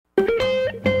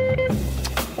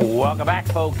Welcome back,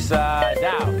 folks.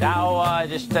 Dow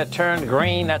just turned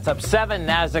green. That's up 7.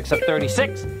 Nasdaq's up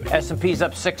 36. S&P's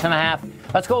up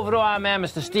 6.5. Let's go over to our man,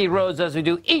 Mr. Steve Rhodes, as we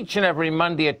do each and every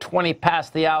Monday at 20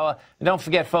 past the hour. And don't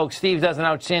forget, folks, Steve does an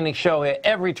outstanding show here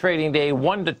every trading day,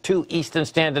 1 to 2 Eastern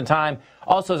Standard Time.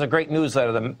 Also has a great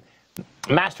newsletter, the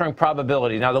Mastering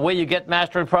Probability. Now, the way you get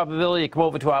Mastering Probability, you come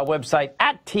over to our website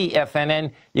at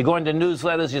TFNN. You go into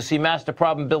newsletters, you'll see Master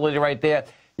Probability right there.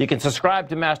 You can subscribe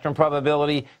to Mastering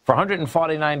Probability for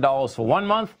 $149 for 1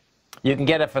 month. You can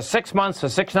get it for 6 months for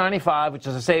 $695, which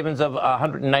is a savings of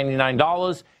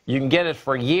 $199. You can get it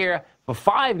for a year for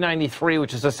 $593,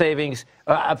 which is a savings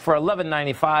for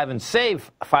 $1195, and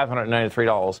save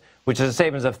 $593, which is a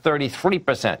savings of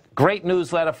 33%. Great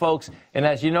newsletter, folks. And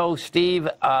as you know, Steve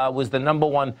was the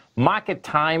 #1 market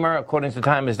timer, according to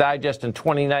Timers Digest, in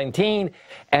 2019.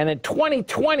 And in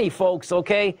 2020, folks,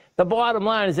 okay, the bottom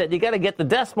line is that you got to get the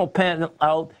decimal pen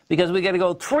out because we got to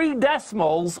go 3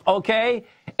 decimals, okay?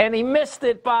 And he missed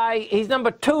it by, he's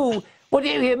 #2. What,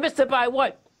 he missed it by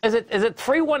what? Is it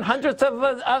 3/100ths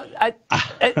of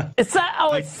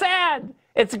it's sad.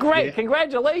 It's great. Yeah.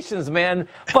 Congratulations, man.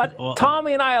 But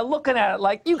Tommy and I are looking at it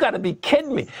like, you got to be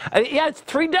kidding me. Yeah, it's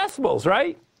 3 decimals,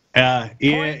 right? Yeah,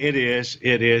 it is.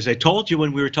 It is. I told you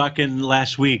when we were talking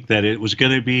last week that it was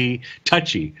going to be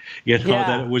touchy. You know,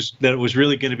 that it was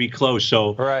really going to be close.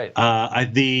 So right.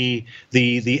 The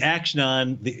action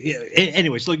on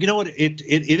anyways. Look, you know what? It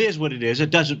is what it is. It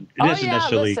doesn't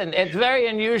necessarily. Listen, it's very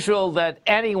unusual that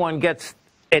anyone gets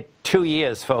it 2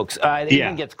 years, folks. It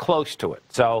even gets close to it.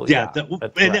 So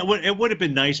it would have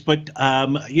been nice, but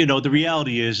you know, the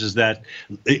reality is that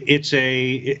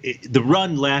the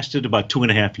run lasted about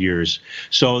 2.5 years.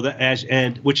 So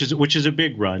which is a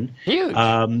big run. Huge.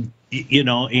 You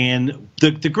know, and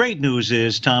the great news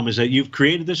is, Tom, is that you've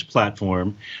created this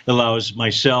platform that allows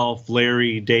myself,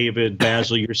 Larry, David,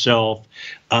 Basil, yourself,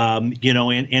 you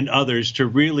know, and others to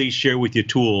really share with you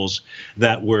tools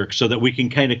that work so that we can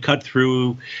kind of cut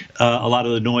through a lot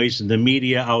of the noise in the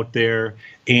media out there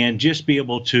and just be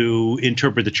able to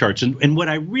interpret the charts. And what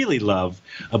I really love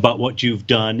about what you've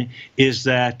done is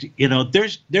that, you know,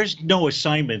 there's no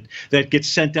assignment that gets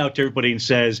sent out to everybody and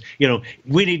says, you know,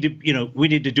 we need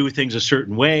to do things a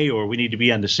certain way, or we need to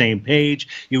be on the same page.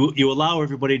 You allow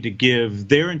everybody to give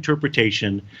their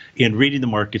interpretation in reading the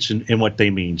markets and what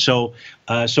they mean. So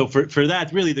for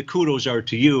that, really, the kudos are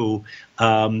to you. You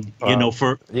know,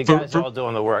 you guys are all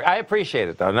doing the work. I appreciate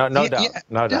it, though. No doubt.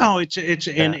 No doubt. No,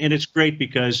 and it's great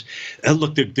because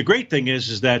look, the great thing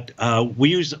is that we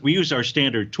use our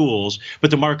standard tools,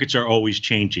 but the markets are always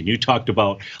changing. You talked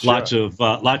about lots of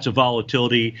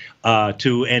volatility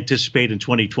to anticipate in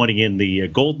 2020 in the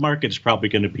gold market. It's probably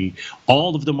going to be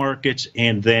all of the markets.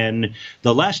 And then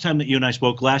the last time that you and I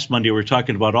spoke last Monday, we were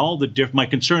talking about all the my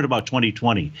concern about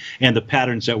 2020 and the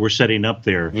patterns that we're setting up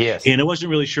there. Yes. And I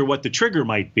wasn't really sure what the trigger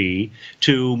might be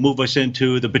to move us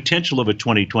into the potential of a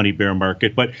 2020 bear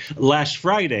market. But last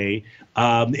Friday,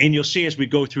 and you'll see as we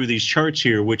go through these charts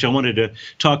here, which I wanted to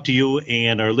talk to you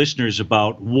and our listeners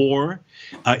about war,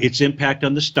 its impact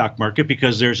on the stock market,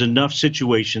 because there's enough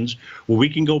situations where we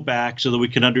can go back so that we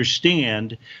can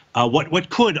understand what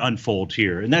could unfold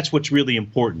here. And that's what's really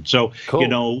important. So, cool. You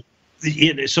know,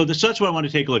 so that's what I want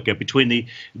to take a look at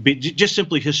just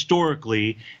simply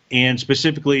historically and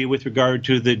specifically with regard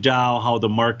to the Dow, how the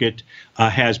market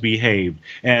has behaved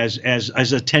as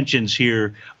the tensions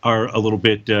here are a little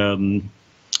bit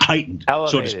heightened,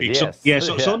 elevated, so to speak. Yes.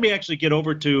 So let me actually get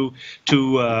over to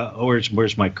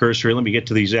where's my cursor? Let me get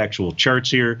to these actual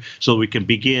charts here so we can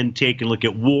begin taking a look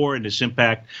at war and its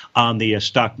impact on the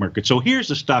stock market. So here's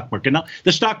the stock market. Now,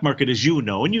 the stock market, as you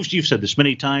know, and you've said this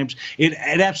many times, it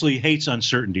absolutely hates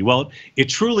uncertainty. Well, it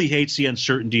truly hates the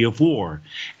uncertainty of war.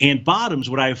 And bottoms,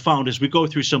 what I have found as we go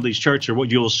through some of these charts, or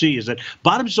what you'll see is that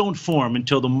bottoms don't form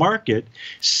until the market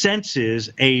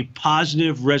senses a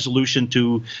positive resolution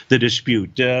to the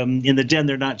dispute. In the den,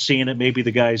 they're not seeing it. Maybe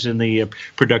the guys in the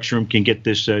production room can get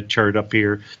this chart up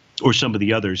here, or some of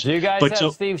the others. Do you guys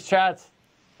have Steve's charts,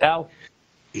 Al?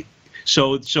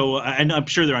 So, and I'm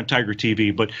sure they're on Tiger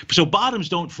TV. But so bottoms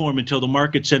don't form until the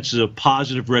market senses a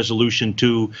positive resolution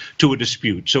to a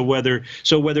dispute. So whether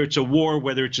it's a war,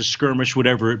 whether it's a skirmish,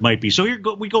 whatever it might be. So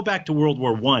we go back to World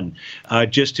War I,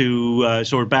 just to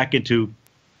so we're back into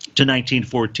to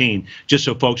 1914, just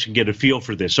so folks can get a feel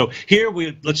for this. So here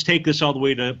let's take this all the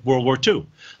way to World War II.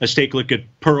 Let's take a look at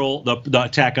the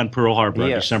attack on Pearl Harbor on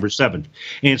December 7th.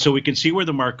 And so we can see where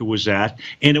the market was at.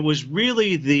 And it was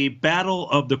really the Battle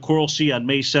of the Coral Sea on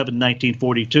May 7,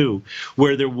 1942,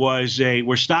 where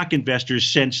where stock investors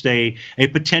sensed a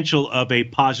potential of a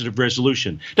positive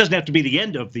resolution. It doesn't have to be the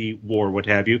end of the war, what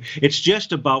have you. It's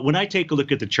just about, when I take a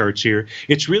look at the charts here,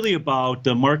 it's really about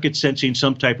the market sensing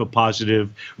some type of positive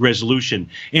resolution.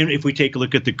 And if we take a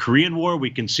look at the Korean War, we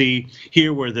can see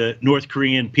here where the North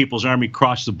Korean People's Army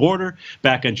crossed the border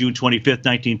back on June 25th,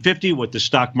 1950, what the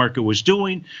stock market was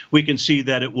doing. We can see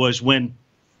that it was when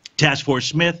Task Force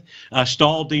Smith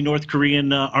stalled the North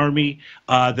Korean army,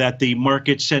 that the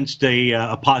market sensed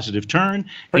a positive turn.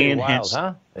 Pretty and wild, hence,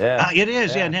 huh? Yeah. It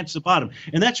is, and hence the bottom.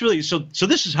 And that's really, so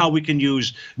this is how we can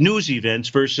use news events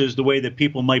versus the way that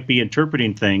people might be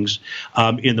interpreting things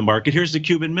in the market. Here's the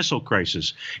Cuban Missile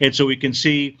Crisis. And so we can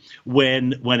see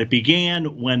when it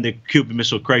began, when the Cuban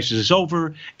Missile Crisis is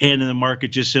over, and then the market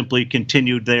just simply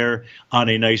continued there on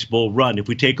a nice bull run. If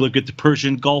we take a look at the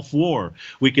Persian Gulf War,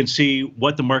 we can see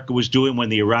what the market was doing when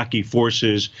the Iraqi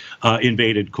forces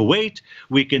invaded Kuwait.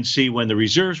 We can see when the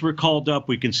reserves were called up.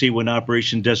 We can see when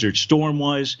Operation Desert Storm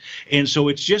was. And so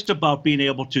it's just about being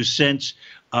able to sense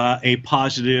a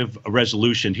positive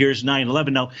resolution. Here's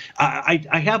 9/11. Now, I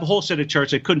have a whole set of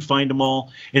charts. I couldn't find them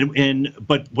all.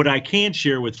 But what I can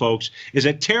share with folks is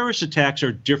that terrorist attacks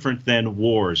are different than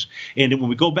wars. And when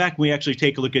we go back and we actually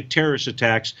take a look at terrorist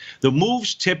attacks, the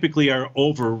moves typically are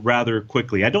over rather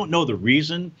quickly. I don't know the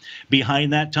reason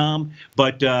behind that, Tom,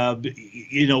 but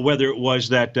whether it was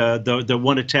that the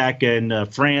one attack in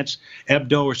France,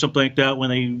 Hebdo or something like that, when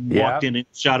they walked in and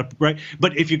shot up, right?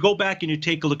 But if you go back and you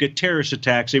take a look at terrorist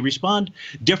attacks, they respond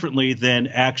differently than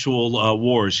actual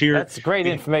wars. Here, that's great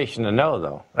information to know,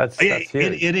 though. That's huge.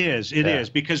 It is,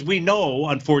 because we know,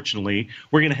 unfortunately,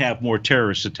 we're going to have more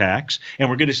terrorist attacks, and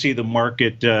we're going to see the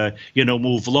market,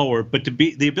 move lower. But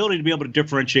the ability to be able to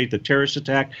differentiate the terrorist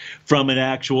attack from an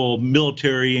actual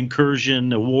military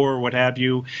incursion, a war, what have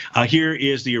you. Here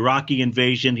is the Iraqi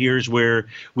invasion. Here's where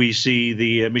we see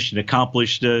the mission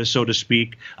accomplished, so to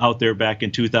speak, out there back in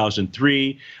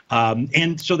 2003.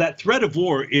 And so that threat of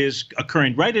war is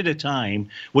occurring right at a time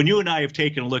when you and I have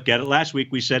taken a look at it. Last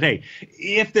week we said, hey,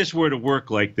 if this were to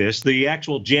work like this, the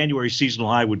actual January seasonal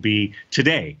high would be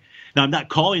today. Now, I'm not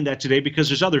calling that today because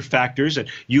there's other factors that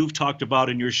you've talked about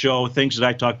in your show, things that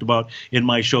I talked about in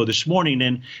my show this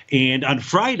morning. And on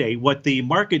Friday, what the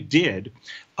market did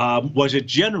was it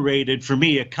generated, for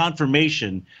me, a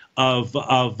confirmation of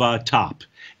top.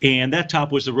 And that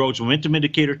top was the Rhodes Momentum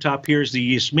Indicator top. Here's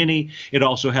the ES-Mini. It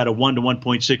also had a 1 to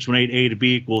 1.618 A to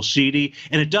B equals CD.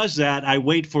 And it does that. I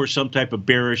wait for some type of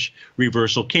bearish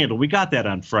reversal candle. We got that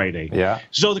on Friday. Yeah.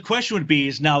 So the question would be,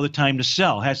 is now the time to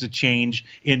sell? Has the change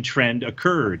in trend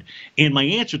occurred? And my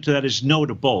answer to that is no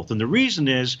to both. And the reason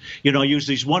is, I use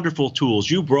these wonderful tools.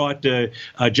 You brought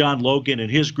John Logan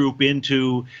and his group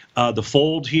into the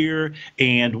fold here.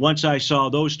 And once I saw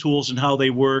those tools and how they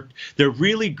worked, they're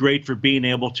really great for being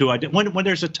able to, when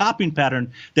there's a topping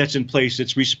pattern that's in place,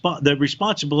 it's the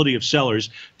responsibility of sellers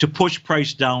to push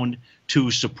price down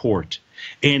to support.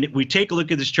 And we take a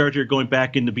look at this chart here going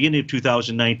back in the beginning of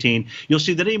 2019, you'll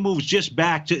see that it moves just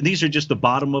back to, these are just the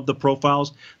bottom of the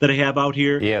profiles that I have out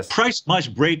here. Yes. Price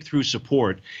must break through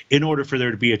support in order for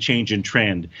there to be a change in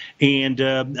trend. And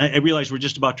I realize we're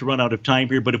just about to run out of time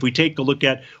here, but if we take a look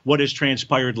at what has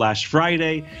transpired last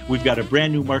Friday, we've got a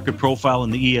brand new market profile in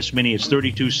the ES-Mini. It's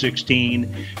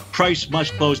 32.16. Price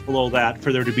must close below that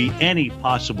for there to be any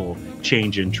possible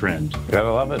change in trend.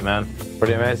 Gotta love it, man.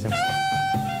 Pretty amazing.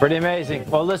 Pretty amazing.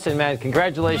 Well, listen, man,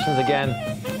 congratulations again.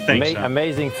 Thanks,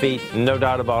 amazing feat, no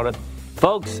doubt about it.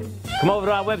 Folks, come over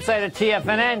to our website at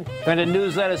TFNN. Go to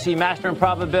newsletter, see Mastering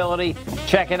Probability.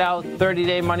 Check it out,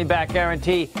 30-day money-back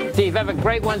guarantee. Steve, have a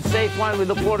great one, safe one. We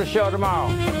look forward to the show tomorrow.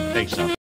 Thanks, Tom.